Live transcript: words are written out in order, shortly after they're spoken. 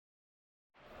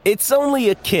It's only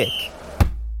a kick,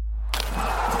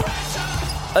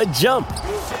 a jump,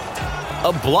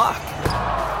 a block.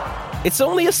 It's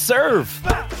only a serve.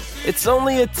 It's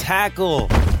only a tackle,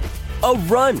 a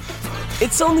run.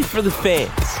 It's only for the fans.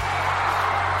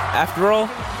 After all,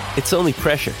 it's only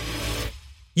pressure.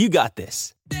 You got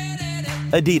this.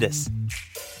 Adidas.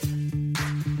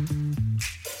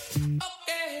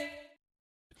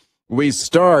 We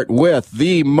start with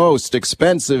the most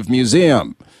expensive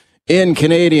museum in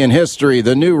Canadian history,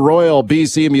 the new Royal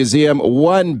BC Museum.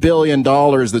 $1 billion,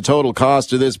 the total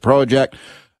cost of this project.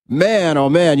 Man, oh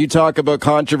man, you talk about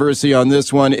controversy on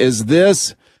this one. Is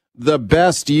this the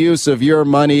best use of your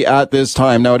money at this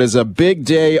time? Now, it is a big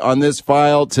day on this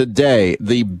file today.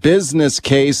 The business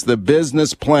case, the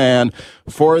business plan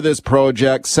for this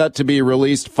project set to be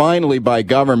released finally by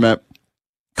government.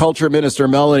 Culture Minister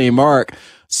Melanie Mark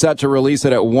set to release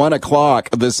it at 1 o'clock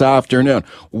this afternoon.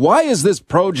 Why is this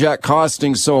project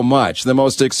costing so much? The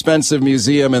most expensive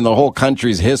museum in the whole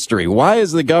country's history. Why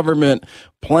is the government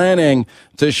planning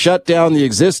to shut down the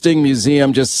existing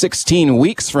museum just 16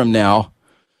 weeks from now?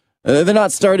 They're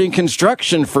not starting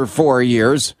construction for 4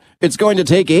 years. It's going to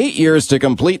take 8 years to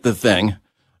complete the thing.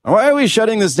 Why are we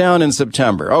shutting this down in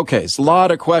September? Okay, it's a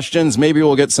lot of questions. Maybe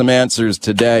we'll get some answers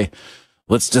today.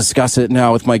 Let's discuss it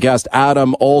now with my guest,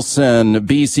 Adam Olsen,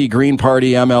 BC Green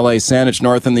Party MLA, Saanich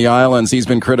North and the Islands. He's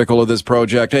been critical of this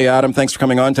project. Hey, Adam, thanks for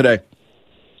coming on today.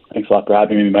 Thanks a lot for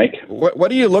having me, Mike. What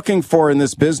are you looking for in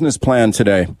this business plan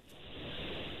today?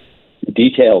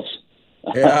 Details.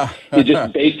 Yeah.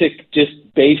 just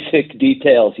basic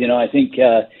details. You know, I think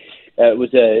it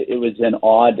was an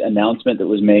odd announcement that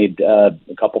was made a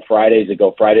couple Fridays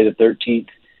ago, Friday the 13th.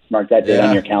 Mark that date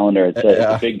on your calendar. It's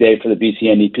a big day for the BC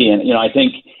NDP. And, you know, I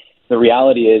think the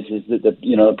reality is that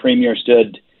the Premier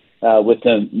stood with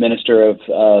the Minister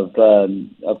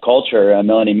of Culture,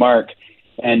 Melanie Mark,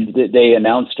 and they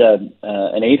announced an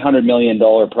 $800 million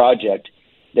project.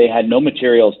 They had no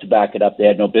materials to back it up. They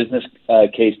had no business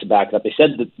case to back it up. They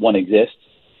said that one exists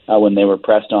when they were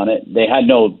pressed on it. They had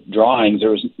no drawings.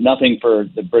 There was nothing for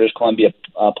the British Columbia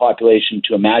population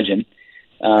to imagine.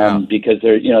 Because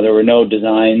there were no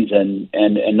designs and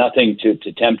nothing to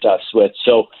tempt us with.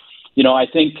 So, you know, I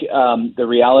think the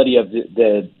reality of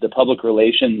the public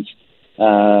relations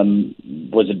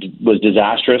was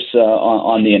disastrous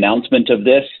on the announcement of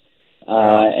this.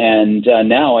 And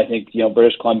now I think, you know,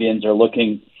 British Columbians are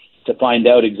looking to find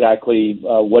out exactly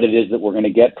what it is that we're going to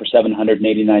get for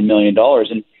 $789 million.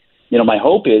 And, you know, my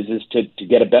hope is to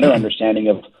get a better understanding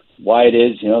of why it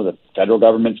is, you know, the federal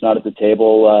government's not at the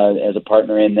table as a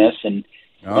partner in this, and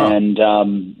you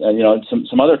know,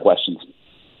 some other questions.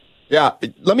 Yeah,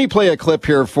 let me play a clip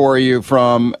here for you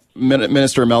from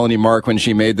Minister Melanie Mark when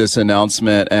she made this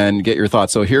announcement and get your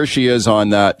thoughts. So here she is on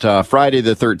that Friday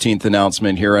the 13th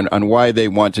announcement here on why they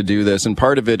want to do this, and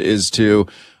part of it is to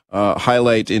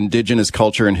highlight Indigenous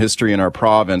culture and history in our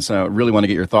province. I really want to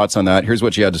get your thoughts on that. Here's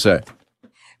what she had to say.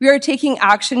 We are taking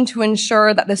action to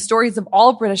ensure that the stories of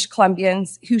all British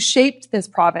Columbians who shaped this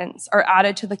province are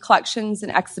added to the collections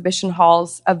and exhibition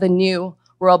halls of the new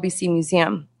Royal BC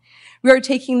Museum. We are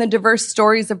taking the diverse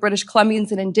stories of British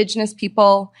Columbians and Indigenous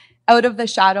people out of the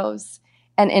shadows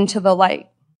and into the light.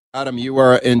 Adam, you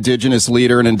are an Indigenous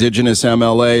leader, an Indigenous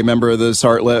MLA, member of the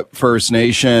Sartlet First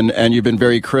Nation, and you've been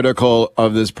very critical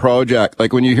of this project.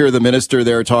 Like when you hear the minister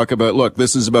there talk about, look,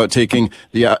 this is about taking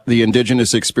the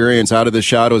Indigenous experience out of the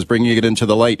shadows, bringing it into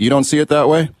the light. You don't see it that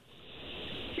way?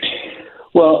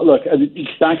 Well, look,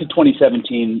 back in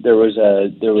 2017, there was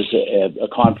a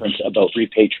conference about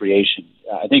repatriation.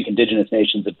 I think Indigenous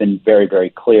nations have been very,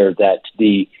 very clear that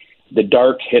the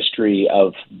dark history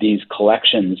of these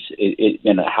collections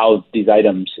and how these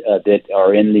items that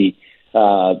are in the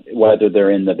whether they're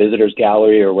in the visitors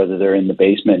gallery or whether they're in the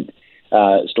basement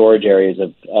storage areas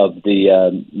of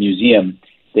the museum,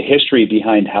 the history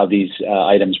behind how these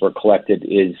items were collected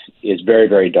is very,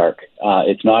 very dark.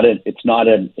 It's not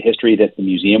a history that the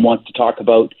museum wants to talk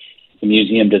about. The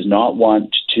museum does not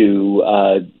want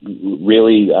to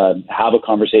really have a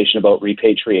conversation about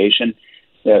repatriation.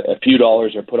 A few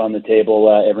dollars are put on the table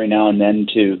every now and then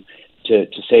to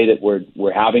say that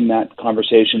we're having that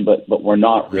conversation, but we're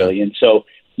not really. And so,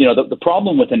 you know, the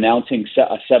problem with announcing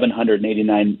a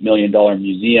 $789 million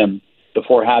museum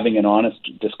before having an honest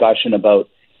discussion about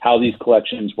how these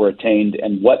collections were attained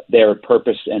and what their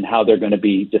purpose and how they're going to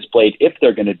be displayed, if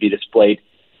they're going to be displayed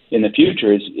in the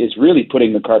future, is really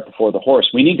putting the cart before the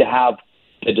horse. We need to have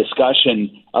the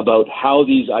discussion about how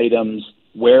these items,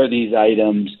 where these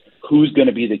items, who's going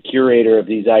to be the curator of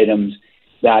these items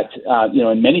that, you know,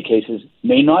 in many cases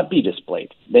may not be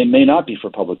displayed. They may not be for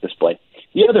public display.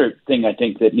 The other thing I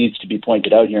think that needs to be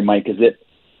pointed out here, Mike, is that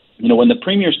when the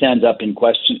Premier stands up in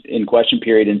question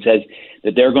period and says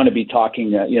that they're going to be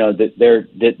talking,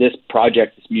 that this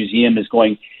project, this museum, is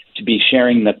going to be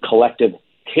sharing the collective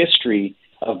history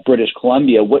of British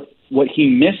Columbia, what he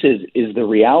misses is the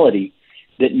reality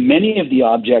that many of the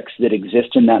objects that exist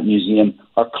in that museum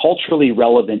are culturally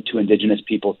relevant to Indigenous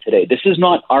people today. This is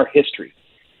not our history.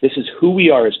 This is who we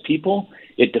are as people.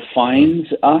 It defines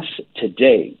us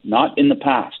today, not in the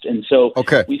past. And so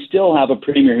we still have a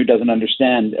Premier who doesn't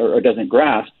understand or doesn't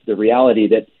grasp the reality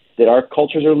that our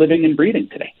cultures are living and breathing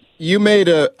today. You made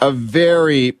a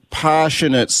very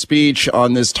passionate speech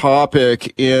on this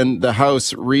topic in the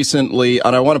House recently,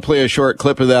 and I want to play a short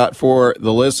clip of that for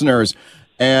the listeners.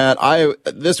 And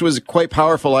this was quite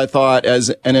powerful, I thought, as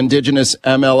an Indigenous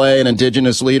MLA, an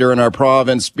Indigenous leader in our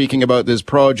province, speaking about this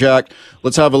project.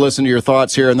 Let's have a listen to your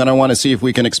thoughts here, and then I want to see if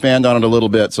we can expand on it a little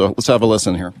bit. So let's have a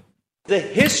listen here. The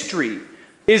history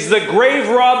is the grave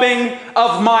robbing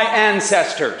of my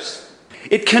ancestors.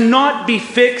 It cannot be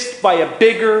fixed by a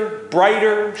bigger,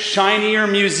 brighter, shinier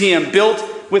museum built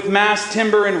with mass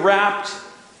timber and wrapped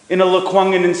in a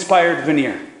Lekwungen-inspired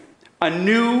veneer. A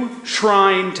new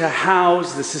shrine to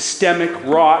house the systemic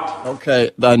rot.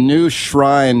 Okay, the new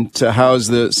shrine to house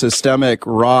the systemic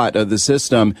rot of the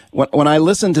system. When I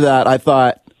listened to that, I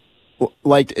thought,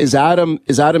 like, is Adam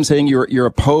saying you're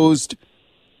opposed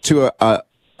to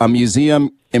a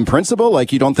museum in principle?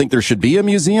 Like, you don't think there should be a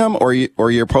museum, or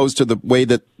you're opposed to the way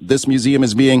that this museum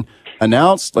is being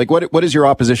announced? Like, what is your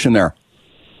opposition there?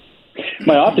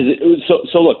 My opposite.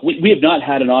 So look, we have not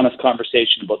had an honest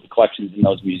conversation about the collections in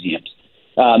those museums.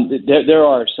 There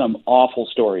are some awful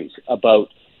stories about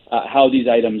how these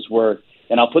items were,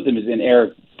 and I'll put them as in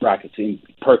air brackets,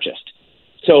 purchased.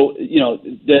 So,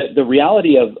 the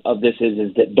reality of this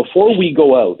is that before we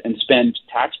go out and spend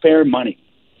taxpayer money,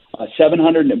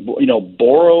 $700,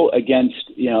 borrow against,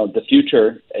 the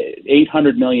future,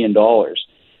 $800 million,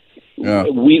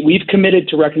 we've committed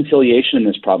to reconciliation in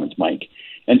this province, Mike.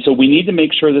 And so we need to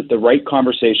make sure that the right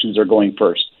conversations are going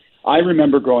first. I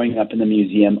remember growing up in the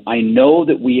museum. I know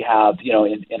that we have,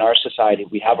 in our society,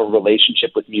 we have a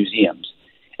relationship with museums.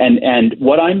 And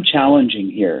what I'm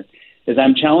challenging here is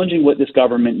I'm challenging what this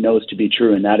government knows to be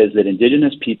true, and that is that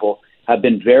Indigenous people have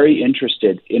been very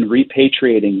interested in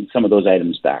repatriating some of those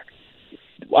items back.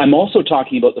 I'm also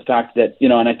talking about the fact that,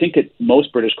 and I think that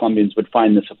most British Columbians would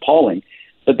find this appalling,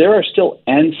 but there are still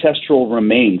ancestral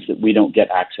remains that we don't get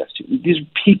access to. These are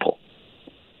people,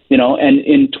 and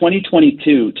in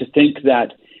 2022, to think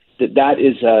that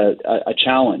is a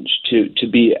challenge to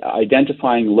be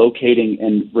identifying, locating,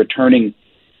 and returning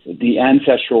the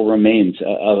ancestral remains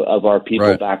of our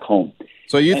people back home.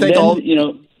 So you think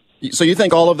So you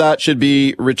think all of that should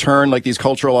be returned, like these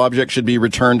cultural objects should be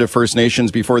returned to First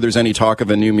Nations before there's any talk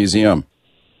of a new museum?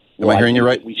 Am I hearing you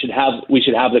right? We should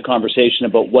have the conversation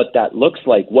about what that looks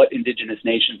like, what Indigenous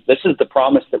nations. This is the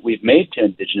promise that we've made to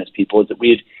Indigenous people, is that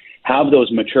we'd have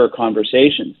those mature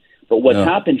conversations. But what's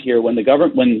happened here, when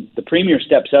the Premier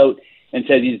steps out and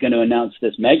says he's going to announce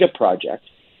this mega project,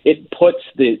 it puts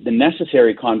the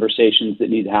necessary conversations that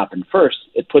need to happen first.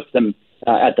 It puts them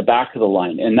at the back of the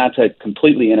line, and that's a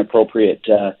completely inappropriate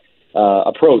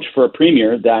approach for a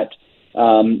Premier that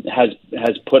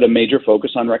has put a major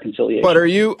focus on reconciliation. But are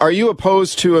you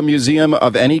opposed to a museum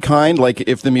of any kind? Like,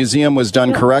 if the museum was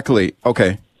done correctly?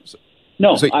 Okay.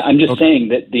 No, I'm just saying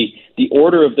that the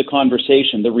order of the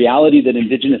conversation, the reality that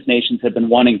Indigenous nations have been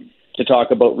wanting to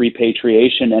talk about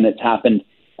repatriation, and it's happened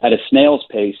at a snail's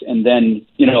pace. And then,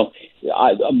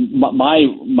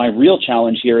 my real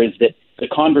challenge here is that the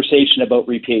conversation about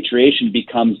repatriation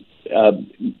becomes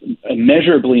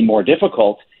immeasurably more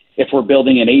difficult if we're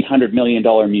building an $800 million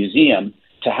museum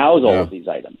to house all of these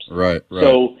items. Right.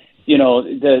 So,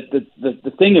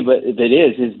 the thing of it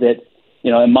is that,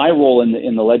 and my role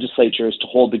in the legislature is to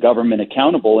hold the government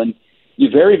accountable. And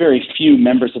very, very few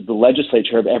members of the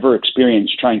legislature have ever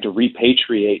experienced trying to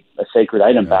repatriate a sacred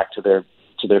item back to their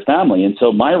family. And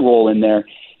so my role in there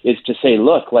is to say,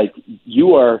 look, like,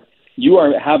 you are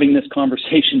having this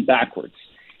conversation backwards.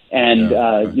 And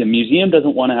the museum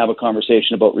doesn't want to have a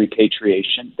conversation about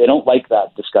repatriation. They don't like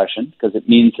that discussion because it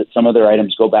means that some of their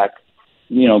items go back,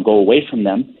 go away from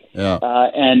them. Yeah.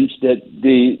 And that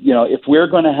if we're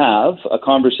going to have a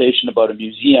conversation about a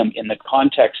museum in the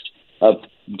context of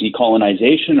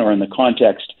decolonization or in the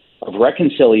context of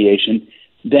reconciliation,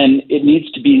 then it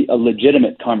needs to be a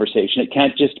legitimate conversation. It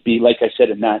can't just be, like I said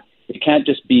it can't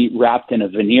just be wrapped in a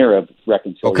veneer of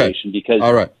reconciliation because,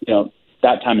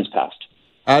 that time has passed.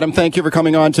 Adam, thank you for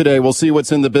coming on today. We'll see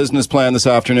what's in the business plan this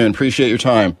afternoon. Appreciate your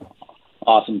time.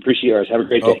 Awesome. Appreciate yours. Have a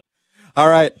great day. All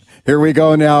right. Here we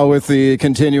go now with the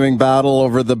continuing battle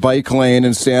over the bike lane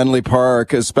in Stanley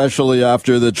Park, especially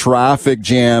after the traffic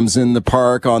jams in the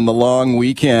park on the long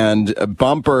weekend.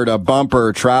 Bumper to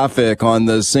bumper traffic on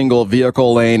the single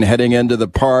vehicle lane heading into the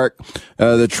park.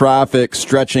 The traffic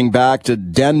stretching back to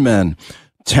Denman.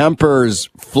 Tempers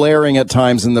flaring at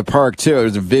times in the park too.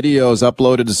 There's videos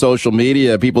uploaded to social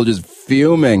media. People just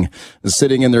fuming,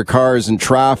 sitting in their cars in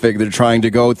traffic. They're trying to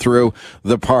go through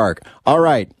the park. All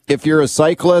right. If you're a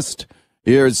cyclist,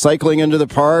 you're cycling into the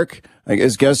park. I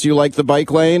guess you like the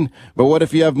bike lane. But what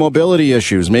if you have mobility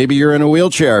issues? Maybe you're in a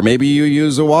wheelchair. Maybe you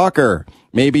use a walker.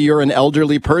 Maybe you're an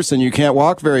elderly person. You can't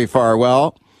walk very far.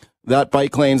 Well, that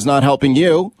bike lane's not helping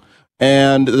you.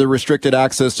 And the restricted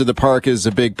access to the park is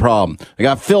a big problem. I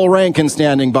got Phil Rankin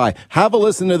standing by. Have a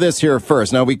listen to this here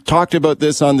first. Now, we talked about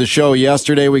this on the show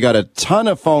yesterday. We got a ton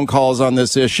of phone calls on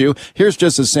this issue. Here's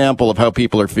just a sample of how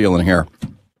people are feeling here.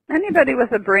 Anybody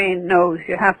with a brain knows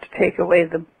you have to take away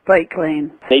the bike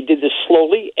lane. They did this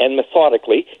slowly and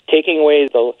methodically, taking away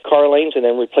the car lanes and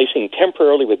then replacing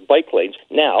temporarily with bike lanes.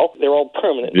 Now, they're all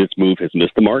permanent. This move has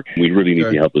missed the mark. We really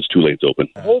need to have those 2 lanes open.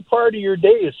 The whole part of your day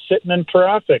is sitting in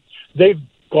traffic. They've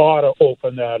got to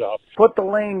open that up. Put the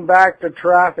lane back to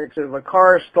traffic. So if a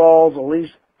car stalls, at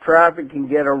least traffic can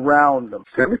get around them.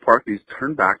 Stanley Park needs to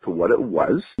turn back to what it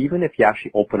was. Even if you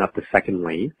actually open up the second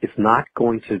lane, it's not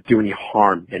going to do any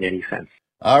harm in any sense.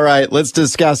 All right, let's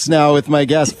discuss now with my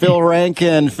guest, Phil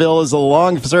Rankin. Phil is a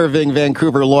long-serving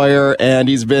Vancouver lawyer, and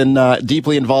he's been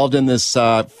deeply involved in this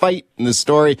fight, in this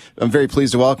story. I'm very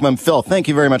pleased to welcome him. Phil, thank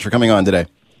you very much for coming on today.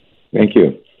 Thank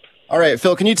you. All right,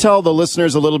 Phil, can you tell the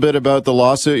listeners a little bit about the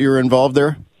lawsuit you were involved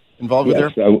with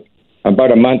there?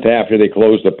 About a month after they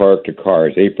closed the park to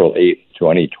cars, April 8th,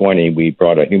 2020, we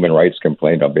brought a human rights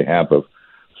complaint on behalf of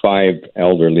 5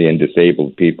 elderly and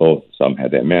disabled people. Some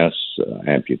had MS,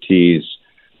 amputees,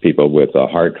 people with a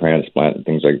heart transplant and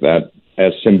things like that,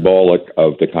 as symbolic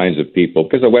of the kinds of people,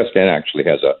 because the West End actually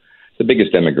has the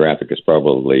biggest demographic is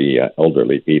probably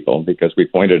elderly people, because we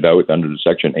pointed out under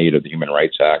Section 8 of the Human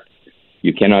Rights Act,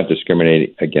 you cannot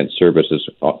discriminate against services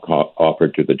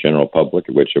offered to the general public,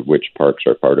 which parks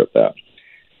are part of that.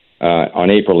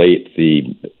 On April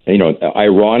 8th,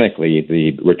 ironically,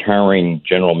 the retiring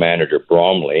general manager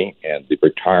Bromley and the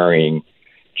retiring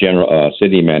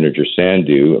city manager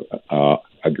Sandu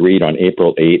agreed on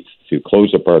April 8th to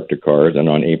close the park to cars, and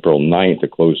on April 9th to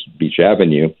close Beach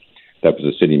Avenue. That was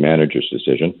the city manager's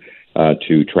decision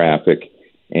to traffic.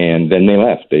 And then they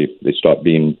left. They stopped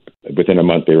being. Within a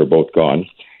month, they were both gone,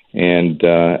 and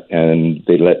they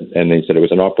said it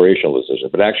was an operational decision.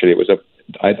 But actually,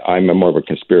 I'm more of a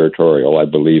conspiratorial. I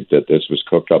believe that this was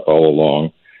cooked up all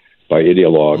along by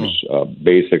ideologues,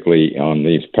 basically on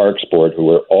these park sport, who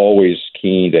were always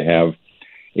keen to have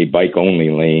a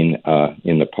bike-only lane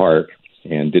in the park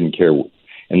and didn't care,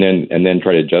 and then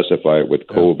try to justify it with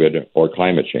COVID or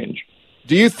climate change.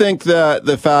 Do you think that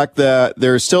the fact that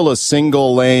there's still a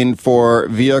single lane for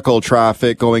vehicle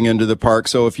traffic going into the park,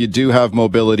 so if you do have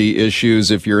mobility issues,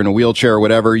 if you're in a wheelchair or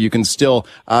whatever, you can still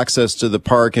access to the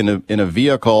park in a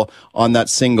vehicle on that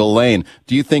single lane?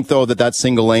 Do you think, though, that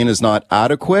single lane is not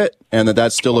adequate and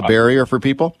that's still a barrier for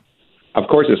people? Of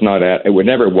course, it's not. It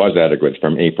never was adequate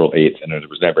from April 8th, and it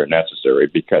was never necessary,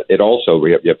 because it also,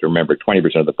 you have to remember,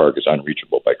 20% of the park is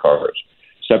unreachable by cars.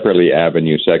 Separately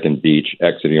Avenue, Second Beach,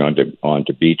 exiting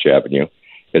onto Beach Avenue,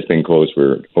 has been closed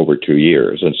for over 2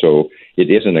 years. And so it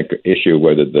isn't an issue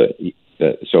whether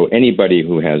so anybody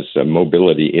who has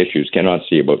mobility issues cannot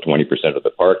see about 20% of the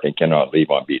park and cannot leave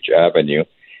on Beach Avenue,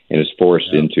 and is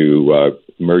forced into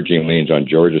merging lanes on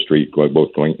Georgia Street,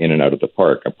 both going in and out of the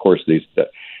park. Of course,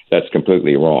 that's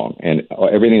completely wrong. And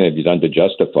everything that he's done to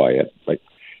justify it, like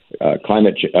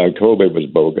COVID was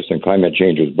bogus and climate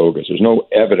change was bogus. There's no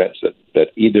evidence that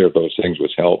either of those things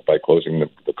was helped by closing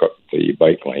the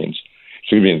bike lanes,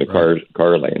 the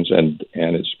car lanes, and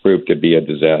it's proved to be a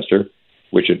disaster,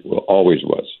 which it always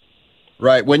was.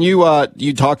 Right. When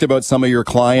you talked about some of your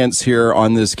clients here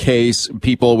on this case,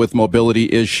 people with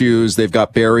mobility issues, they've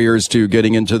got barriers to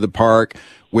getting into the park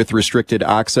with restricted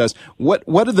access. What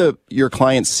have your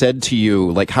clients said to you?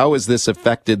 Like, how has this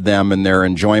affected them and their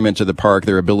enjoyment of the park,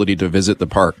 their ability to visit the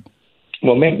park?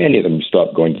 Well, many of them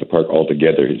stopped going to the park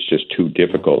altogether. It's just too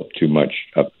difficult, too much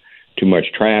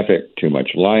traffic, too much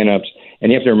lineups.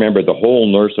 And you have to remember the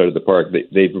whole north side of the park,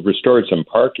 they've restored some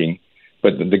parking,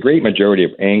 but the great majority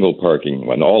of angle parking,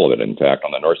 well, all of it, in fact,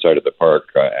 on the north side of the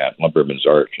park at Lumberman's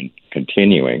Arch and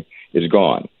continuing, is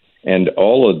gone. And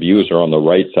all of the views are on the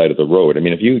right side of the road. I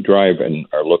mean, if you drive and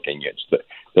are looking, it's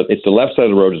the left side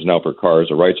of the road is now for cars,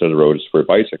 the right side of the road is for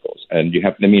bicycles. And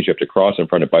that means you have to cross in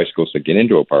front of bicycles to get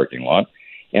into a parking lot.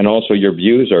 and also your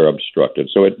views are obstructed.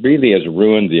 So it really has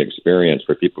ruined the experience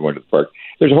for people going to the park.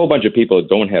 There's a whole bunch of people that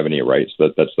don't have any rights.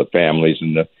 That's the families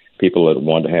and the people that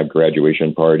want to have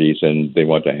graduation parties and they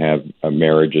want to have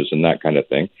marriages and that kind of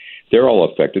thing. They're all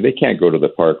affected. They can't go to the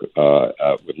park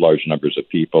with large numbers of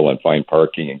people and find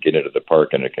parking and get into the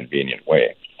park in a convenient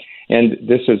way. And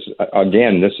this is,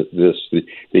 again,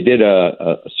 they did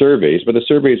surveys, but the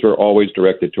surveys were always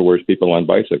directed towards people on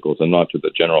bicycles and not to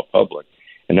the general public.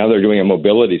 And now they're doing a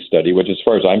mobility study, which, as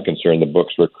far as I'm concerned, the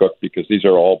books were cooked because these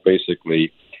are all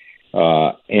basically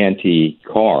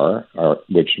anti-car,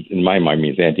 which in my mind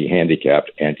means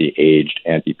anti-handicapped, anti-aged,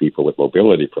 anti-people with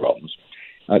mobility problems.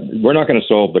 We're not going to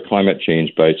solve the climate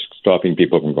change by stopping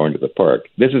people from going to the park.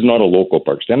 This is not a local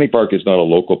park. Stanley Park is not a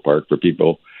local park for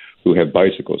people who have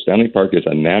bicycles. Stanley Park is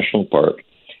a national park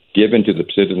given to the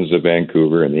citizens of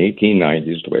Vancouver in the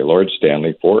 1890s by Lord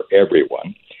Stanley for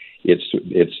everyone. It's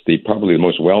probably the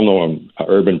most well-known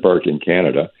urban park in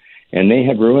Canada, and they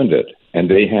have ruined it. And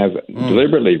they have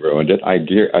deliberately ruined it. I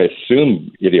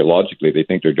assume ideologically they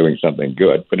think they're doing something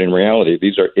good, but in reality,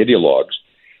 these are ideologues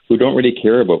who don't really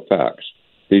care about facts.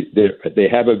 They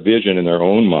have a vision in their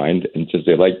own mind, and since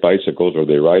they like bicycles or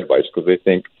they ride bicycles, they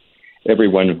think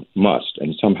everyone must,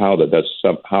 and somehow that's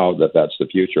the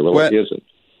future. Well, it isn't.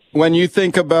 When you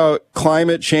think about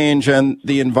climate change and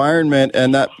the environment,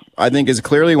 and that I think is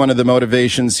clearly one of the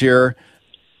motivations here.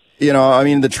 You know, I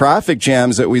mean, the traffic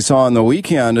jams that we saw on the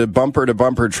weekend, bumper to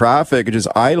bumper traffic, just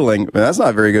idling, that's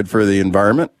not very good for the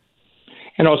environment.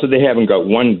 And also, they haven't got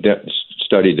one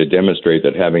study to demonstrate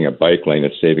that having a bike lane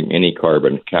is saving any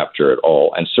carbon capture at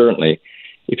all. And certainly,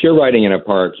 if you're riding in a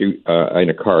park, in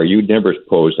a car, you'd never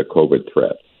pose a COVID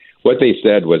threat. What they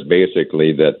said was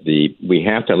basically that we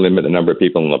have to limit the number of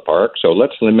people in the park, so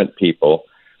let's limit people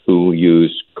who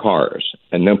use cars.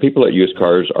 And then people that use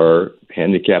cars are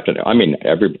handicapped. And I mean,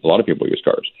 a lot of people use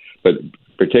cars, but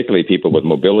particularly people with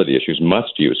mobility issues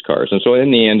must use cars. And so in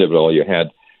the end of it all, you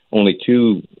had only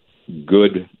two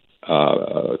good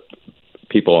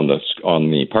people on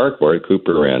the park board,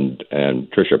 Cooper and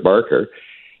Tricia Barker,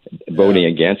 voting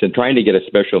against and trying to get a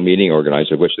special meeting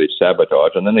organized, of which they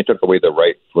sabotaged, and then they took away the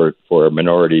right for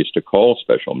minorities to call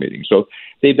special meetings. So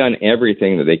they've done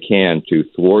everything that they can to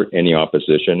thwart any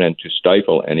opposition and to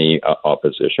stifle any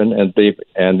opposition, and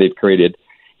they've created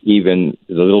even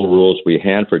the little rules we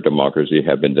had for democracy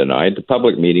have been denied. The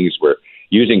public meetings were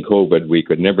using COVID. We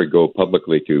could never go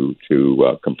publicly to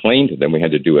complain to them. We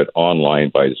had to do it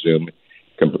online by Zoom.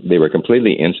 They were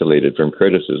completely insulated from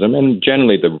criticism, and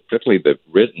generally, particularly the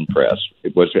written press,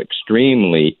 it was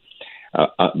extremely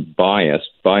biased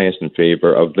in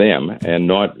favor of them, and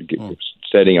not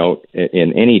setting out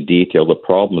in any detail the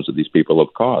problems that these people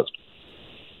have caused.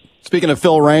 Speaking of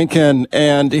Phil Rankin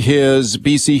and his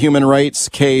BC human rights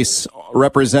case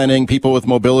representing people with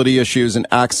mobility issues and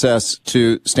access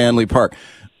to Stanley Park.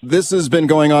 This has been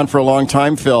going on for a long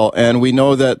time, Phil, and we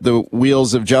know that the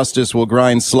wheels of justice will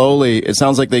grind slowly. It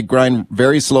sounds like they grind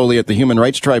very slowly at the Human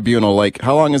Rights Tribunal. Like,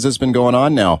 how long has this been going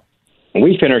on now?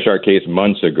 We finished our case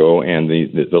months ago, and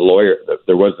the lawyer,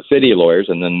 there was the city lawyers,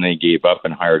 and then they gave up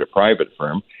and hired a private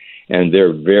firm, and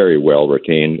they're very well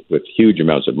retained with huge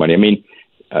amounts of money. I mean,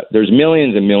 there's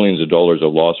millions and millions of dollars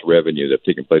of lost revenue that have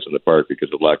taken place in the park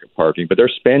because of lack of parking, but they're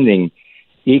spending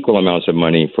equal amounts of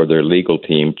money for their legal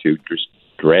team to just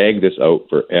drag this out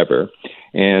forever.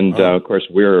 And, of course,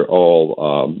 we're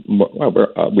all,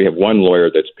 we have one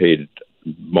lawyer that's paid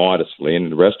modestly,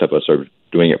 and the rest of us are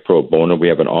doing it pro bono. We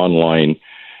have an online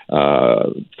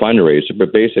fundraiser,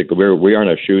 but basically we are on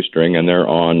a shoestring, and they're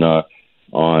on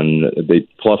the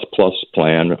plus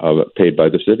plan paid by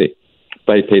the city,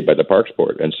 paid by the Parks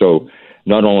Board. And so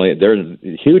not only there's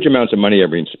huge amounts of money are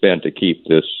being spent to keep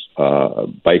this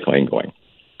bike lane going.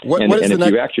 And if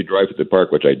you actually drive to the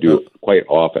park, which I do quite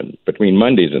often, between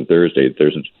Mondays and Thursdays,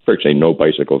 there's virtually no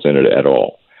bicycles in it at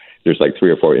all. There's like 3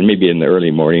 or 4, and maybe in the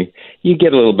early morning. You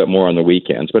get a little bit more on the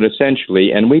weekends, but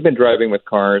essentially, and we've been driving with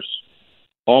cars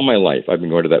all my life. I've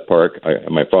been going to that park.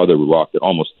 My father walked it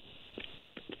almost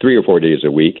 3 or 4 days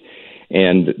a week,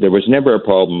 and there was never a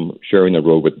problem sharing the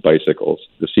road with bicycles.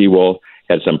 The seawall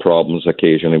had some problems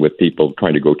occasionally with people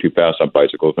trying to go too fast on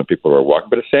bicycles when people were walking,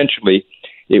 but essentially,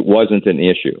 it wasn't an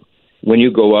issue. When you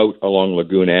go out along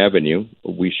Lagoon Avenue,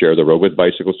 we share the road with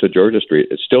bicycles to Georgia Street.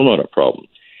 It's still not a problem.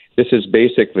 This is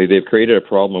basically, they've created a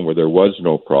problem where there was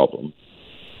no problem.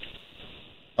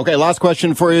 Okay, last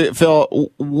question for you,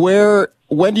 Phil.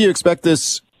 When do you expect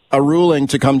a ruling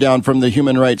to come down from the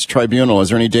Human Rights Tribunal? Is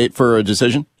there any date for a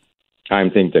decision? I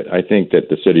think that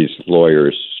the city's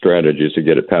lawyers' strategy is to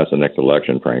get it past the next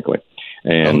election, frankly.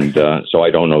 And so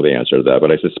I don't know the answer to that,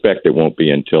 but I suspect it won't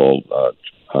be until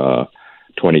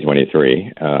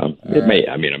 2023.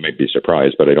 I might be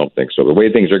surprised, but I don't think so. The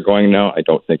way things are going now, I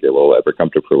don't think it will ever come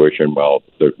to fruition while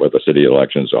the city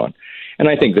election's on. And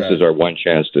I think this is our one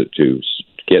chance to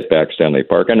get back Stanley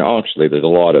Park. And actually, there's a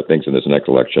lot of things in this next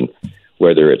election,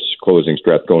 whether it's closing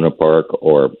Strathcona Park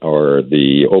or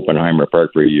the Oppenheimer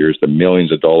Park for years. The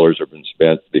millions of dollars have been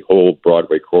spent, the whole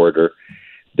Broadway corridor.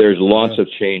 There's lots of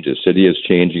changes. City is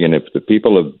changing, and if the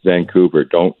people of Vancouver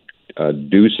don't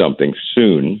do something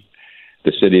soon,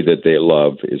 the city that they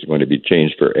love is going to be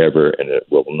changed forever, and it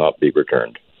will not be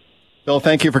returned. Bill,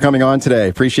 thank you for coming on today.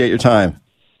 Appreciate your time.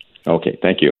 Okay,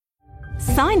 thank you.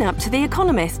 Sign up to The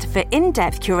Economist for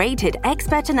in-depth curated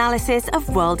expert analysis of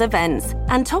world events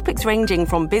and topics ranging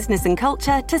from business and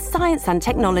culture to science and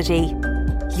technology.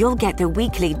 You'll get the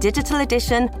weekly digital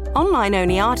edition,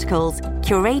 online-only articles,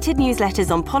 curated newsletters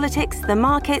on politics, the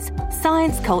markets,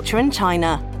 science, culture and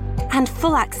China, and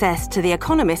full access to The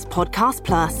Economist Podcast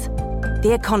Plus.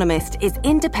 The Economist is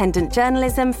independent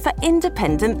journalism for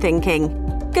independent thinking.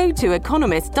 Go to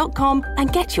economist.com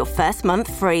and get your first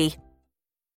month free.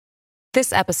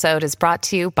 This episode is brought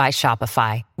to you by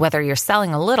Shopify. Whether you're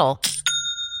selling a little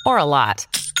or a lot,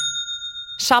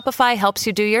 Shopify helps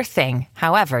you do your thing,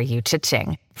 however you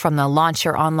cha-ching. From the launch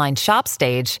your online shop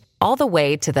stage, all the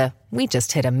way to the we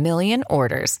just hit 1 million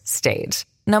orders stage.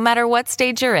 No matter what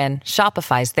stage you're in,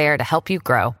 Shopify's there to help you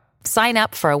grow. Sign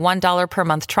up for a $1 per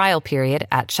month trial period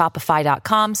at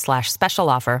shopify.com/special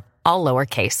offer, all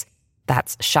lowercase.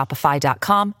 That's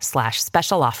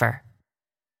shopify.com/special offer.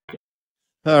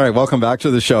 All right, welcome back to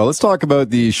the show. Let's talk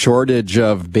about the shortage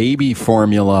of baby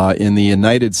formula in the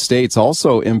United States,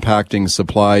 also impacting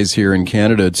supplies here in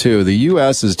Canada, too. The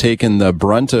U.S. has taken the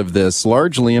brunt of this,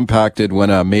 largely impacted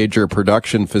when a major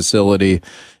production facility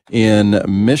in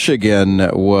Michigan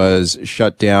was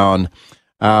shut down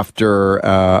after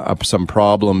some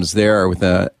problems there with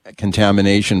a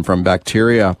contamination from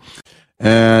bacteria.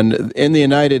 And in the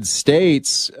United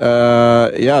States,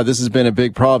 this has been a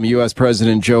big problem. U.S.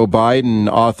 President Joe Biden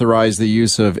authorized the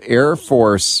use of Air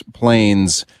Force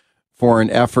planes for an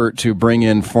effort to bring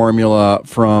in formula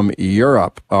from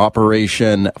Europe.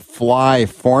 Operation Fly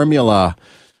Formula.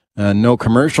 No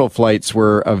commercial flights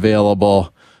were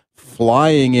available,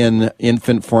 flying in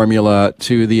infant formula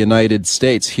to the United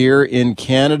States. Here in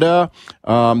Canada,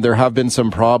 there have been some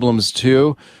problems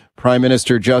too. Prime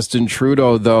Minister Justin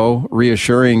Trudeau, though,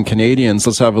 reassuring Canadians.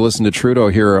 Let's have a listen to Trudeau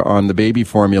here on the baby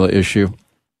formula issue.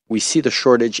 We see the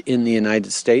shortage in the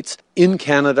United States. In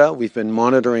Canada, we've been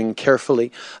monitoring carefully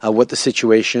what the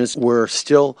situation is. We're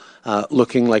still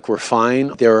looking like we're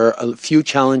fine. There are a few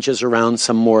challenges around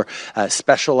some more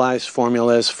specialized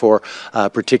formulas for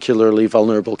particularly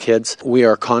vulnerable kids. We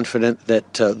are confident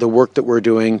that the work that we're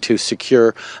doing to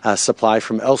secure supply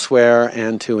from elsewhere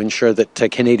and to ensure that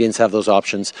Canadians have those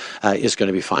options is going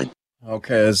to be fine.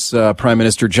 Okay, as Prime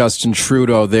Minister Justin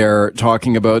Trudeau there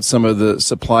talking about some of the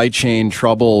supply chain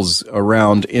troubles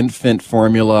around infant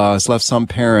formula has left some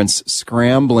parents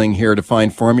scrambling here to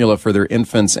find formula for their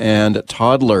infants and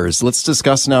toddlers. Let's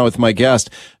discuss now with my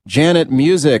guest, Janet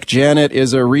Music. Janet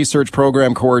is a research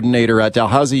program coordinator at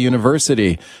Dalhousie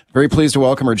University. Very pleased to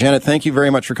welcome her. Janet, thank you very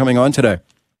much for coming on today.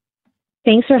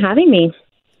 Thanks for having me.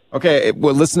 Okay,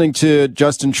 well, listening to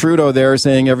Justin Trudeau there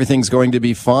saying everything's going to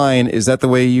be fine, is that the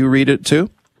way you read it too?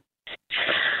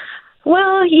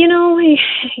 Well,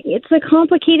 it's a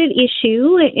complicated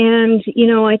issue, and,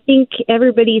 I think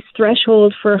everybody's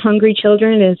threshold for hungry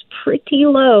children is pretty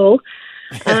low.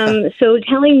 So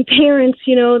telling parents,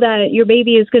 that your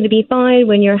baby is going to be fine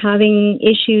when you're having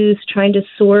issues trying to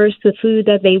source the food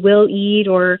that they will eat,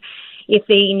 or if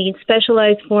they need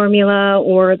specialized formula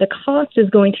or the cost is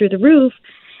going through the roof,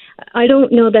 I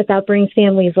don't know that brings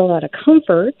families a lot of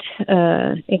comfort,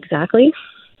 exactly.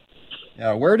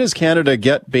 Yeah, where does Canada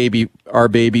get our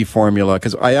baby formula?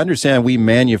 Because I understand we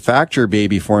manufacture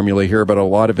baby formula here, but a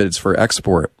lot of it is for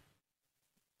export.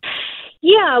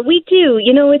 Yeah, we do.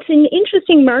 It's an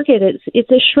interesting market.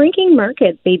 It's a shrinking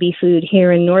market, baby food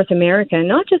here in North America,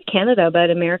 not just Canada,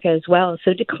 but America as well.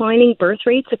 So declining birth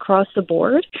rates across the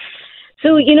board.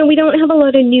 So, we don't have a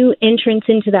lot of new entrants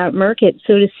into that market,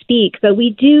 so to speak, but we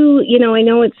do, I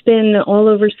know it's been all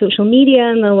over social media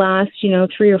in the last,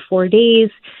 3 or 4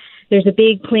 days. There's a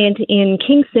big plant in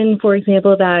Kingston, for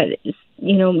example, that,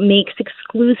 makes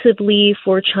exclusively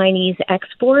for Chinese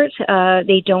export.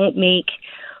 They don't make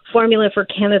formula for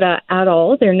Canada at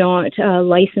all. They're not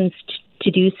licensed to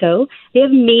do so. They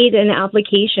have made an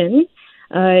application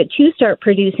to start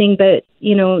producing, but,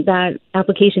 that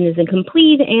application isn't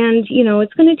complete, and,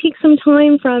 it's going to take some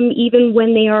time from even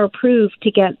when they are approved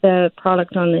to get the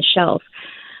product on the shelf.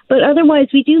 But otherwise,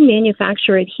 we do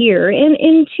manufacture it here.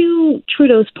 And to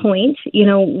Trudeau's point,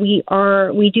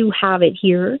 we do have it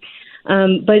here,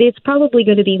 but it's probably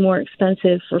going to be more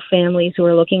expensive for families who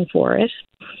are looking for it.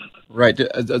 Right.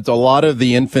 A lot of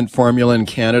the infant formula in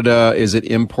Canada, is it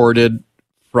imported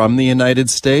from the United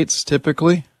States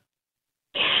typically?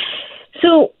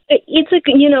 So it's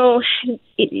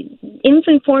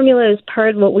infant formula is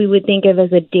part of what we would think of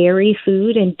as a dairy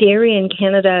food, and dairy in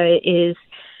Canada is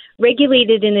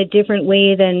regulated in a different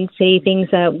way than, say, things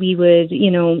that we would,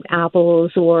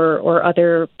 apples or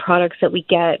other products that we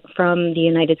get from the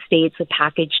United States, the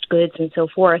packaged goods and so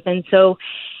forth. And so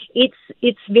it's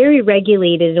very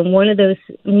regulated, and one of those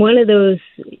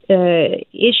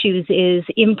issues is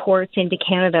imports into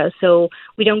Canada. So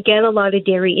we don't get a lot of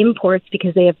dairy imports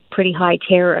because they have pretty high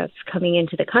tariffs coming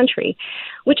into the country,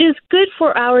 which is good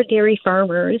for our dairy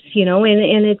farmers,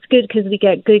 and it's good because we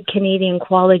get good Canadian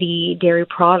quality dairy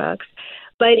products.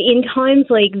 But in times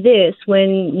like this,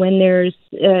 when there's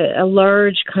a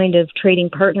large kind of trading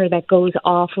partner that goes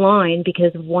offline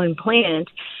because of one plant,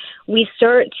 we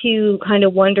start to kind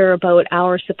of wonder about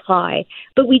our supply.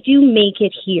 But we do make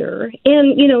it here.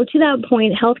 And, to that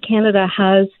point, Health Canada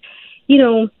has,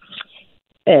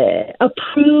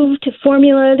 approved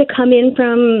formula to come in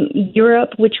from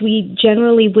Europe, which we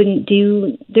generally wouldn't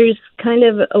do. There's kind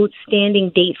of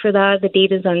outstanding date for that. The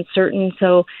date is uncertain,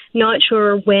 so not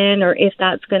sure when or if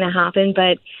that's going to happen.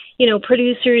 But,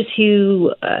 producers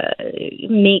who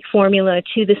make formula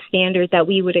to the standard that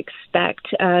we would expect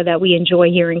that we enjoy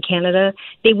here in Canada,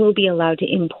 they will be allowed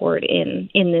to import in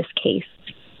this case.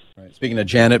 Right. Speaking of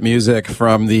Janet Music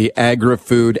from the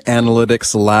Agri-Food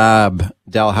Analytics Lab,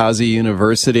 Dalhousie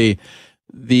University,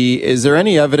 is there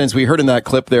any evidence, we heard in that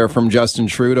clip there from Justin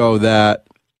Trudeau, that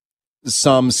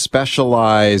some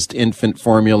specialized infant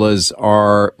formulas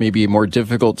are maybe more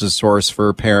difficult to source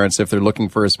for parents if they're looking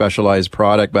for a specialized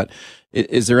product. But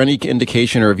is there any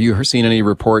indication, or have you seen any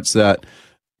reports that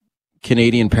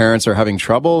Canadian parents are having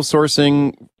trouble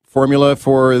sourcing formula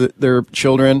for their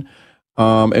children?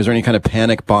 Is there any kind of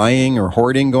panic buying or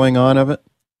hoarding going on of it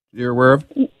you're aware of?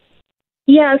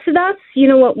 Yeah, so that's,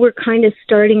 what we're kind of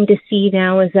starting to see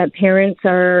now is that parents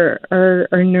are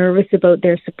nervous about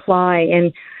their supply.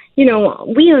 And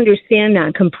we understand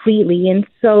that completely. And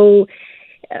so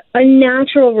a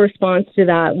natural response to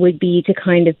that would be to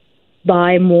kind of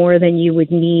buy more than you would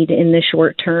need in the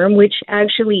short term, which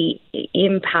actually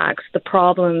impacts the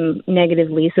problem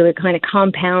negatively. So it kind of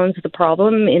compounds the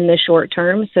problem in the short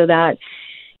term, so that,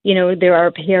 there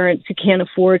are parents who can't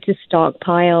afford to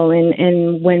stockpile.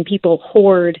 And when people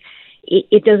hoard,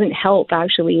 it doesn't help,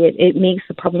 actually. It makes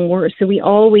the problem worse. So we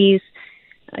always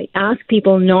ask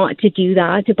people not to do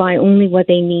that, to buy only what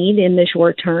they need in the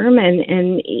short term.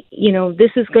 And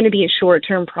this is going to be a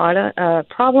short-term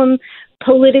problem.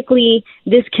 Politically,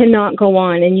 this cannot go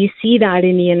on, and you see that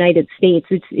in the United States.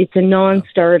 It's a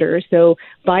non-starter. So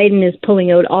Biden is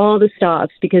pulling out all the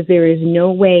stops because there is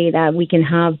no way that we can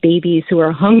have babies who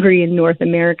are hungry in North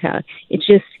America. It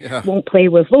just won't play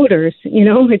with voters.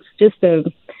 It's just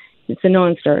it's a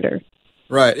non-starter.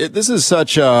 Right. This is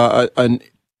such an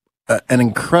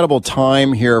incredible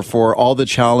time here for all the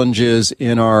challenges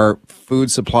in our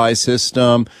food supply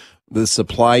system, the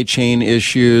supply chain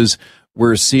issues.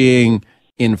 We're seeing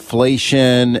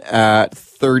inflation at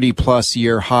 30-plus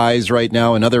year highs right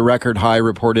now, another record high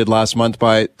reported last month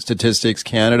by Statistics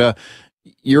Canada.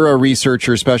 You're a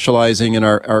researcher specializing in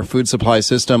our food supply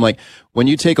system. Like, when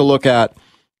you take a look at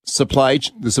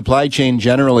the supply chain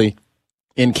generally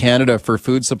in Canada for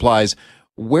food supplies,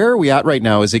 where are we at right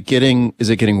now? Is it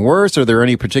getting worse? Are there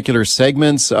any particular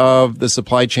segments of the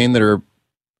supply chain that are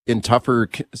in tougher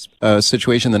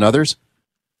situation than others?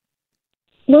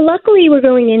 Well, luckily, we're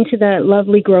going into that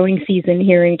lovely growing season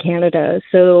here in Canada.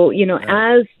 So,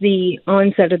 as the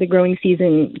onset of the growing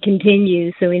season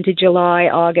continues, so into July,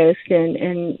 August, and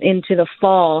into the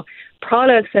fall,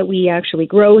 products that we actually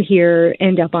grow here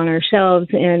end up on our shelves,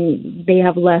 and they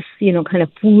have less, kind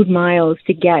of food miles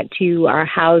to get to our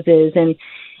houses. And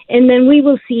then we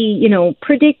will see,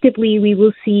 predictably, we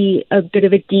will see a bit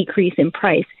of a decrease in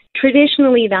price.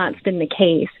 Traditionally, that's been the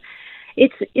case.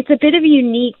 It's a bit of a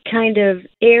unique kind of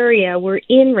area we're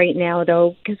in right now,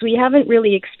 though, because we haven't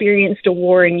really experienced a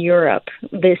war in Europe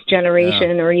this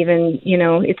generation, or even,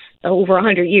 it's over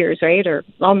 100 years, right, or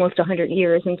almost 100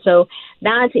 years. And so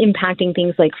that's impacting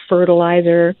things like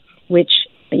fertilizer, which,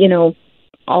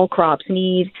 all crops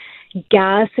need.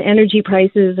 Gas, energy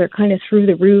prices are kind of through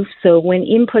the roof. So when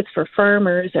inputs for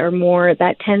farmers are more,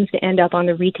 that tends to end up on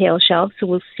the retail shelf. So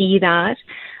we'll see that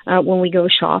when we go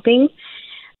shopping.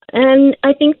 And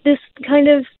I think this kind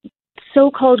of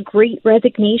so-called great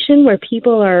resignation where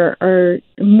people are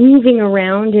moving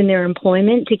around in their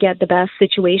employment to get the best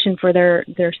situation for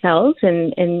themselves,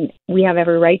 and we have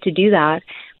every right to do that.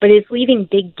 But it's leaving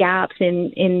big gaps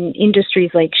in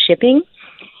industries like shipping.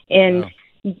 And,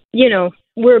 you know,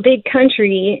 we're a big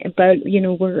country, but, you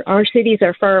know, our cities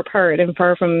are far apart and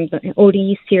far from the Old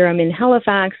East here. I'm in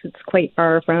Halifax. It's quite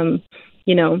far from,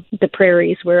 you know, the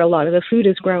prairies where a lot of the food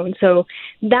is grown. So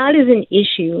that is an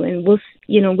issue, and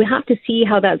we have to see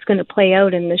how that's going to play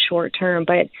out in the short term.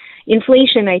 But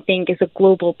inflation, I think, is a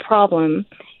global problem,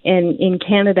 and in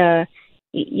Canada,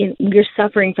 we're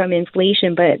suffering from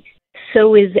inflation, but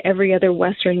so is every other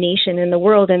Western nation in the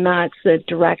world, and that's a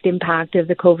direct impact of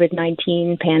the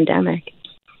COVID-19 pandemic.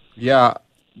 Yeah.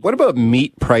 What about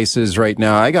meat prices right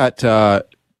now? I got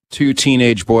 2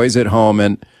 teenage boys at home,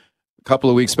 and a couple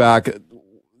of weeks back,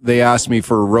 they asked me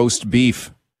for roast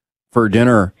beef for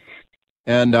dinner.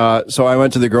 And so I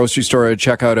went to the grocery store to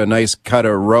check out a nice cut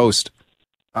of roast.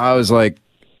 I was like,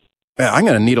 man, I'm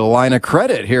going to need a line of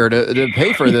credit here to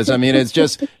pay for this. I mean,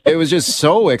 it was just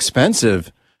so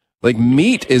expensive. Like,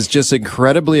 meat is just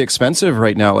incredibly expensive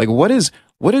right now. Like, what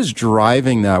is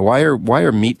driving that? Why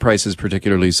are meat prices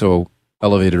particularly so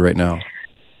elevated right now?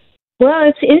 Well,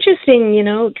 it's interesting, you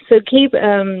know. So,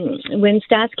 when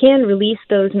StatsCan released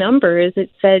those numbers, it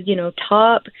said, you know,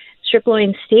 top strip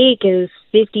loin steak is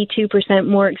 52%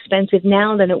 more expensive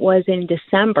now than it was in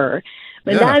December.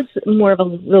 But that's more of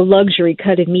the luxury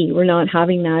cut of meat. We're not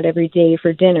having that every day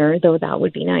for dinner, though that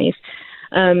would be nice.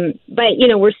 But, you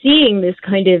know, we're seeing this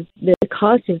kind of the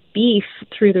cost of beef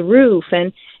through the roof,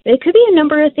 and it could be a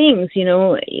number of things. You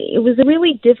know, it was a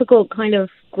really difficult kind of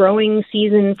growing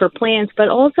season for plants, but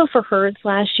also for herds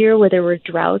last year where there were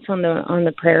droughts on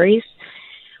the prairies,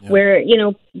 where, you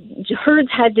know, herds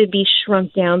had to be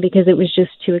shrunk down because it was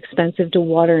just too expensive to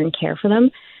water and care for them.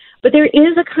 But there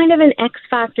is a kind of an X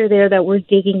factor there that we're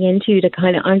digging into to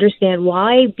kind of understand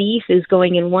why beef is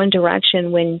going in one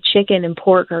direction when chicken and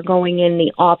pork are going in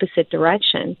the opposite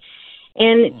direction.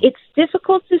 And it's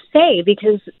difficult to say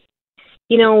because,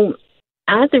 you know,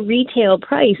 at the retail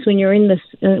price, when you're in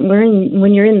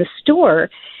the store,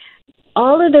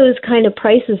 all of those kind of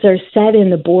prices are set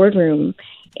in the boardroom.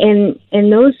 And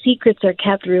those secrets are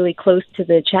kept really close to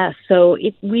the chest. So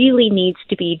it really needs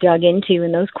to be dug into,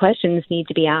 and those questions need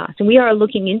to be asked. And we are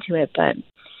looking into it, but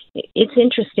it's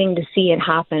interesting to see it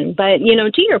happen. But, you know,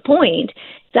 to your point,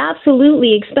 it's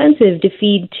absolutely expensive to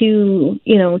feed two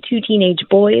teenage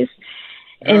boys.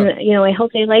 And, you know, I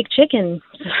hope they like chicken.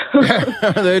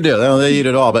 They do. They eat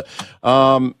it all. But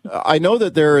I know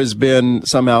that there has been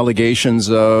some allegations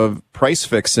of price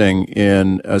fixing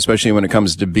especially when it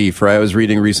comes to beef. Right? I was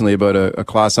reading recently about a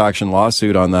class action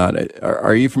lawsuit on that.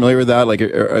 Are you familiar with that? Like,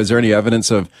 is there any evidence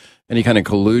of any kind of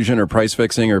collusion or price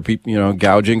fixing or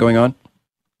gouging going on?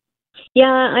 Yeah,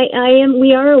 I am.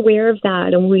 We are aware of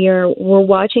that, and we're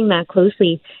watching that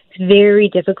closely. It's very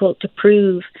difficult to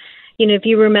prove. You know, if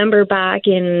you remember back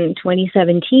in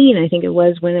 2017, I think it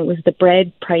was when it was the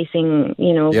bread pricing,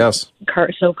 you know,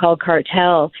 so-called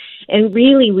cartel. And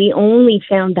really, we only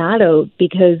found that out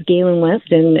because Galen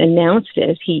Weston announced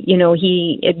it.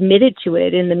 He admitted to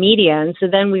it in the media. And so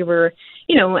then we were,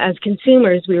 you know, as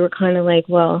consumers, we were kind of like,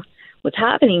 well, what's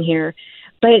happening here?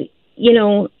 But, you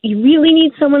know, you really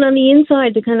need someone on the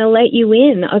inside to kind of let you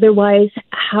in. Otherwise,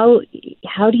 how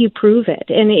do you prove it?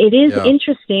 And it is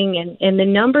interesting, and the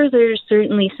numbers are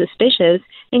certainly suspicious.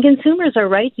 And consumers are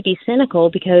right to be cynical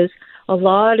because a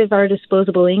lot of our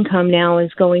disposable income now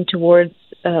is going towards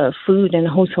food and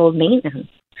household maintenance.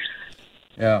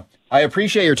 Yeah. I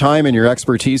appreciate your time and your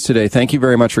expertise today. Thank you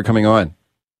very much for coming on.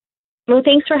 Well,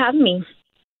 thanks for having me.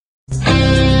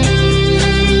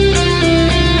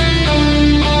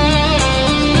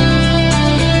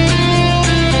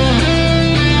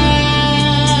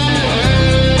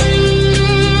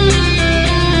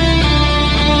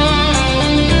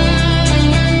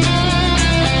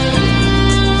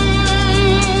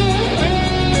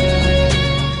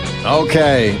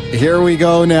 Okay, here we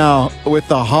go now with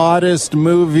the hottest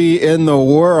movie in the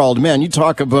world. Man, you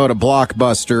talk about a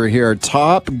blockbuster here.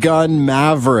 Top Gun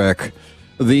Maverick,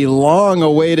 the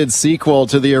long-awaited sequel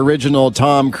to the original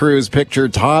Tom Cruise picture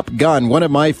Top Gun, one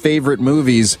of my favorite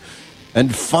movies.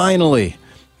 And finally,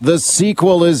 the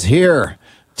sequel is here.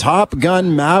 Top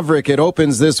Gun Maverick, it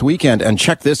opens this weekend. And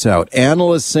check this out.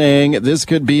 Analysts saying this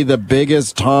could be the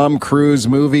biggest Tom Cruise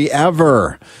movie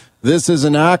ever. This is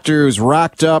an actor who's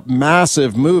racked up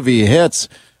massive movie hits,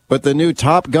 but the new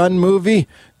Top Gun movie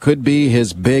could be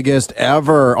his biggest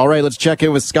ever. All right, let's check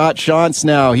in with Scott Shantz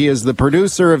now. He is the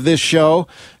producer of this show,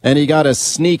 and he got a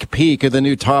sneak peek of the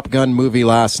new Top Gun movie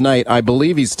last night. I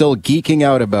believe he's still geeking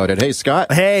out about it. Hey,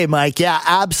 Scott. Hey, Mike. Yeah,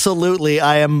 absolutely.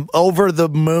 I am over the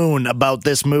moon about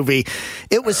this movie.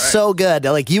 It was so good.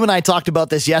 Like, you and I talked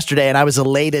about this yesterday, and I was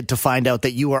elated to find out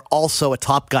that you are also a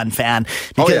Top Gun fan,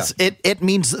 because it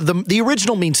means the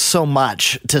original means so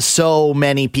much to so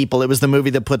many people. It was the movie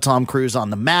that put Tom Cruise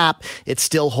on the map. It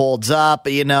still holds up.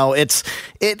 You know, it's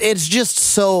just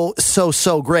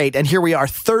so great. And here we are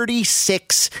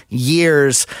 36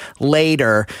 years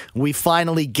later, we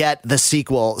finally get the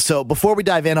sequel. So before we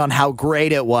dive in on how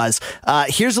great it was,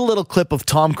 here's a little clip of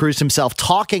Tom Cruise himself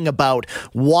talking about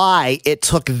why it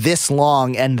took this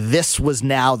long and this was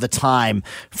now the time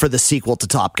for the sequel to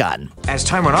Top Gun. As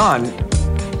time went on,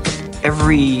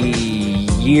 every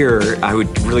year I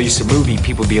would release a movie,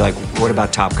 people would be like, what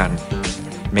about Top Gun?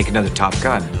 Make another Top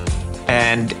Gun.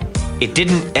 And it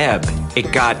didn't ebb.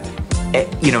 It got,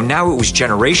 now it was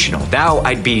generational. Now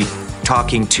I'd be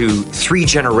talking to 3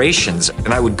 generations, and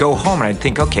I would go home and I'd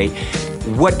think, okay,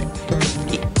 what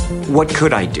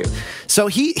could I do? So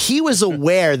he was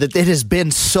aware that it has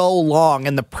been so long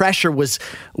and the pressure was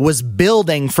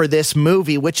building for this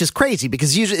movie, which is crazy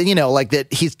because usually,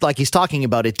 he's talking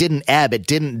about, it didn't ebb, it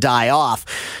didn't die off.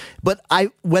 But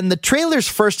when the trailers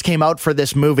first came out for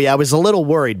this movie, I was a little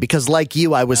worried because, like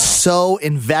you, I was so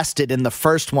invested in the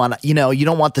first one. You know, you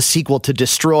don't want the sequel to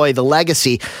destroy the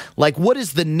legacy. Like, what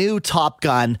is the new Top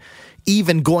Gun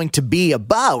even going to be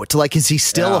about? Like, is he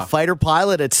still a fighter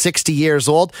pilot at 60 years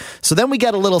old? So then we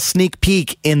get a little sneak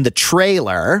peek in the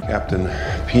trailer. Captain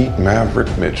Pete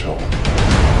Maverick Mitchell.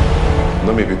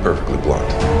 Let me be perfectly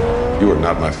blunt. You are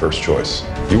not my first choice.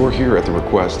 You are here at the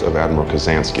request of Admiral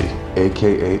Kazansky,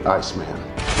 a.k.a. Iceman.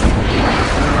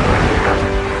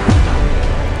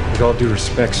 With all due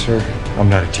respect, sir, I'm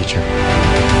not a teacher.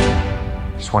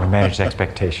 Just want to manage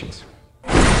expectations.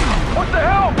 What the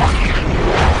hell?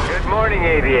 Good morning,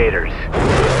 aviators.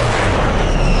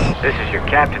 This is your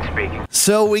captain speaking.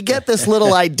 So we get this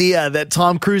little idea that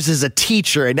Tom Cruise is a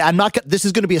teacher, and this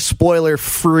is going to be a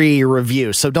spoiler-free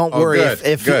review, so don't worry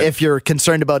if you're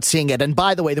concerned about seeing it. And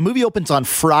by the way, the movie opens on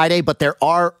Friday, but there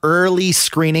are early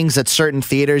screenings at certain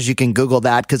theaters. You can Google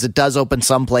that because it does open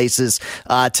some places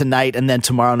tonight, and then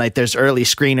tomorrow night there's early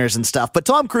screeners and stuff. But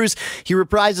Tom Cruise, he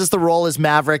reprises the role as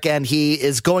Maverick, and he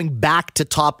is going back to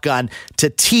Top Gun to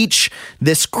teach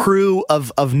this crew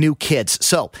of new kids.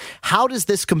 So how does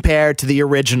this compare to the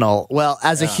original? Well,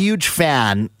 as a huge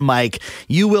fan, Mike,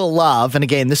 you will love, and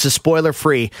again, this is spoiler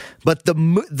free, but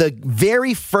the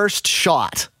very first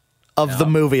shot of the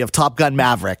movie of Top Gun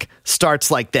Maverick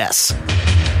starts like this.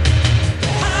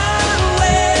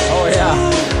 Oh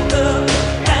yeah.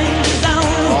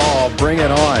 Oh, bring it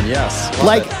on. Yes.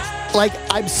 Like,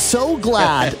 I'm so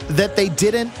glad that they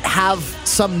didn't have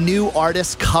some new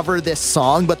artist cover this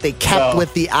song, but they kept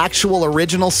with the actual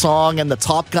original song and the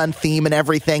Top Gun theme and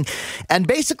everything. And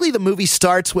basically the movie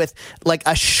starts with like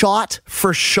a shot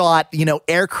for shot,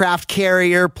 aircraft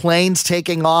carrier, planes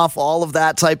taking off, all of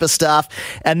that type of stuff.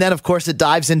 And then, of course, it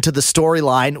dives into the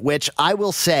storyline, which I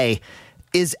will say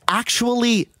is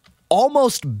actually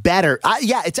almost better.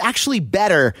 It's actually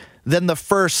better than the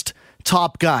first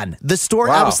Top Gun. The story,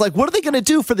 I was like, what are they going to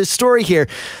do for this story here?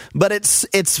 But it's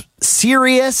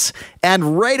serious,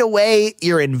 and right away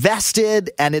you're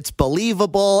invested, and it's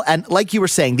believable. And like you were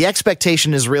saying, the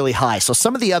expectation is really high. So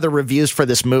some of the other reviews for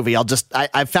this movie,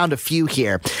 I found a few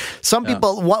here. Some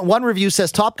people, one review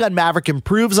says Top Gun Maverick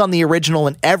improves on the original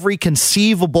in every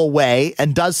conceivable way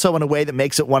and does so in a way that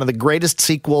makes it one of the greatest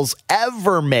sequels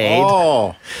ever made.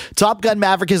 Top Gun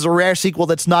Maverick is a rare sequel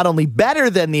that's not only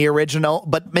better than the original,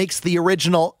 but makes the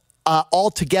original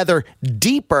altogether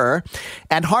deeper,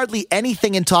 and hardly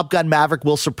anything in Top Gun Maverick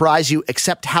will surprise you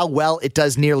except how well it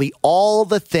does nearly all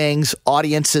the things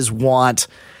audiences want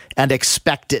and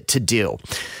expect it to do.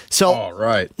 So,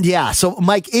 so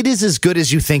Mike, it is as good as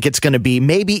you think it's going to be,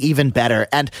 maybe even better.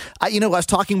 And I was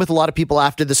talking with a lot of people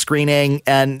after the screening,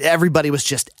 and everybody was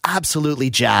just absolutely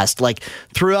jazzed. Like,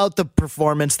 throughout the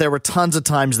performance, there were tons of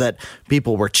times that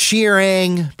people were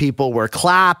cheering, people were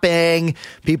clapping,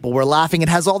 people were laughing. It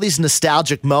has all these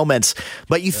nostalgic moments.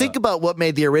 But you think about what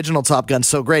made the original Top Gun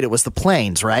so great. It was the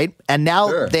planes, right? And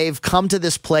now they've come to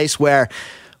this place where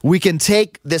we can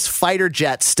take this fighter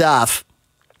jet stuff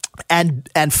and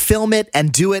film it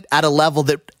and do it at a level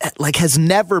that like has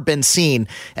never been seen.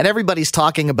 And everybody's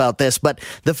talking about this, but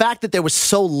the fact that there was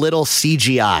so little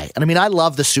CGI. And I mean, I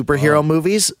love the superhero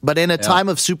movies, but in a time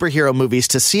of superhero movies,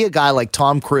 to see a guy like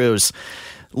Tom Cruise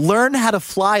learn how to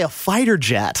fly a fighter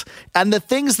jet. And the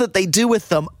things that they do with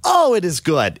them, oh, it is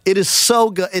good. It is so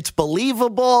good. It's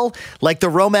believable. Like the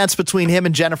romance between him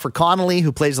and Jennifer Connelly,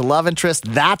 who plays the love interest,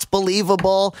 that's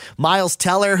believable. Miles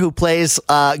Teller, who plays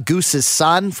Goose's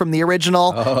son from the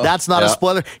original, that's not a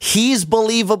spoiler. He's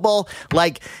believable.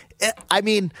 Like, I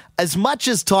mean, as much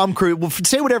as Tom Cruise, well,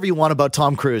 say whatever you want about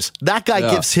Tom Cruise, that guy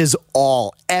gives his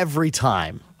all every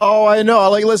time. Oh, I know.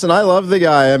 Like, listen, I love the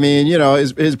guy. I mean, you know,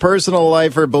 his personal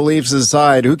life or beliefs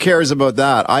aside, who cares about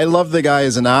that? I love the guy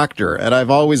as an actor, and I've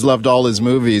always loved all his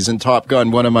movies, and Top Gun,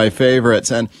 one of my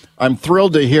favorites. And I'm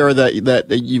thrilled to hear that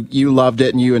you loved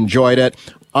it and you enjoyed it.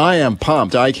 I am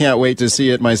pumped. I can't wait to see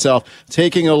it myself.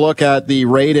 Taking a look at the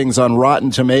ratings on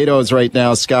Rotten Tomatoes right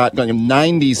now, Scott,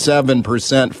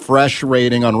 97% fresh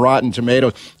rating on Rotten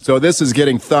Tomatoes. So this is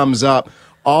getting thumbs up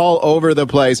all over the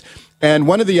place. And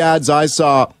one of the ads I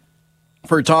saw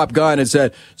for Top Gun, it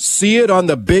said, see it on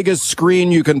the biggest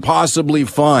screen you can possibly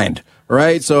find.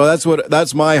 Right, so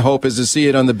that's my hope, is to see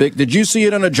it on the big. Did you see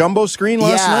it on a jumbo screen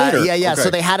last night? Yeah. Okay. So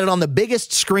they had it on the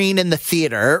biggest screen in the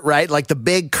theater, right? Like the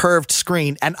big curved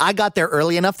screen. And I got there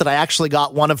early enough that I actually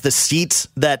got one of the seats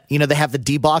that, you know, they have the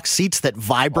D-box seats that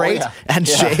vibrate and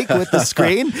shake with the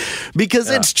screen, because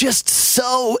it's just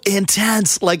so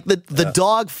intense. Like the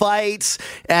dog fights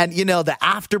and, you know, the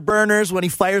afterburners when he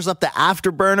fires up the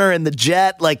afterburner in the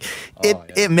jet. Like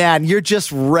man, you're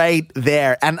just right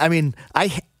there. And I mean,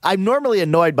 I'm normally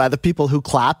annoyed by the people who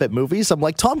clap at movies. I'm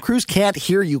like, Tom Cruise can't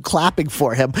hear you clapping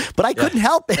for him, but I couldn't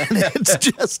help it. It's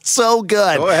just so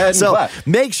good. Go ahead and clap.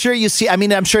 Make sure you see, I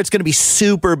mean, I'm sure it's going to be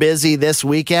super busy this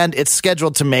weekend. It's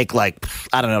scheduled to make like,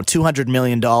 I don't know, $200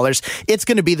 million. It's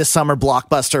going to be the summer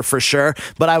blockbuster for sure,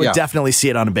 but I would definitely see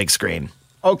it on a big screen.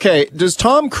 Okay, does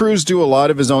Tom Cruise do a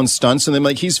lot of his own stunts? And then,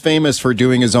 like, he's famous for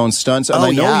doing his own stunts. And I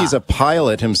know he's a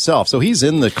pilot himself, so he's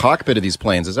in the cockpit of these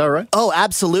planes. Is that right? Oh,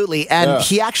 absolutely. And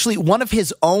he actually, one of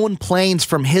his own planes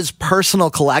from his personal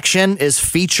collection is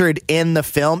featured in the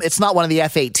film. It's not one of the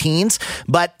F-18s,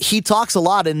 but he talks a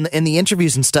lot in the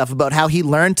interviews and stuff about how he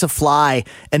learned to fly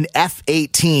an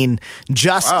F-18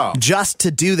 just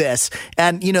to do this.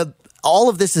 And, you know, all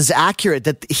of this is accurate,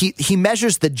 that he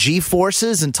measures the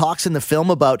G-forces and talks in the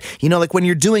film about, you know, like when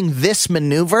you're doing this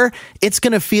maneuver, it's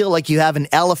going to feel like you have an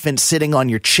elephant sitting on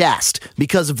your chest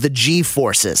because of the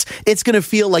G-forces. It's going to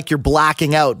feel like you're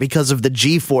blacking out because of the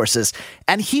G-forces.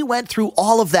 And he went through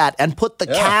all of that and put the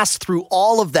cast through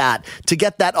all of that to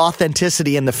get that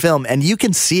authenticity in the film, and you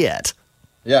can see it.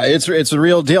 Yeah, it's a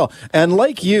real deal. And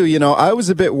like you know, I was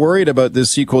a bit worried about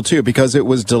this sequel too, because it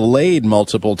was delayed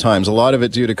multiple times, a lot of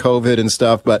it due to COVID and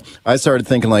stuff. But I started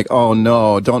thinking like, oh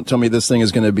no, don't tell me this thing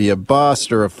is going to be a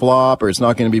bust or a flop, or it's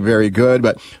not going to be very good.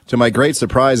 But to my great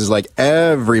surprise, is like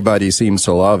everybody seems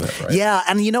to love it. Right? Yeah.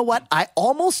 And you know what? I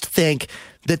almost think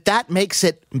that makes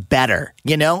it better,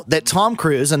 you know, that Tom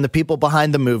Cruise and the people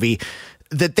behind the movie,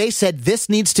 that they said this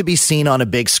needs to be seen on a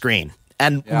big screen.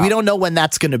 And we don't know when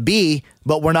that's going to be,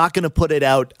 but we're not going to put it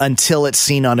out until it's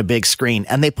seen on a big screen.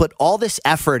 And they put all this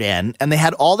effort in, and they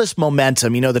had all this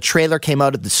momentum. You know, the trailer came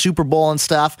out at the Super Bowl and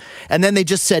stuff, and then they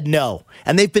just said no.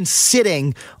 And they've been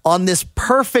sitting on this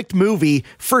perfect movie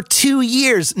for 2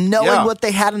 years, knowing what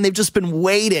they had, and they've just been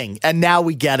waiting. And now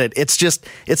we get it.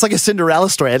 It's like a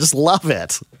Cinderella story. I just love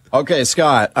it. Okay,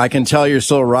 Scott, I can tell you're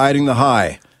still riding the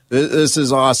high. This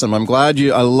is awesome. I'm glad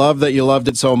I love that you loved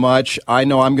it so much. I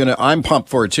know I'm pumped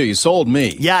for it too. You sold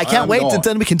me. Yeah, I can't wait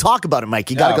until we can talk about it,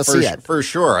 Mike. You got to go see it. For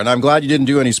sure. And I'm glad you didn't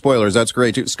do any spoilers. That's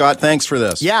great too. Scott, thanks for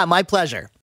this. Yeah, my pleasure.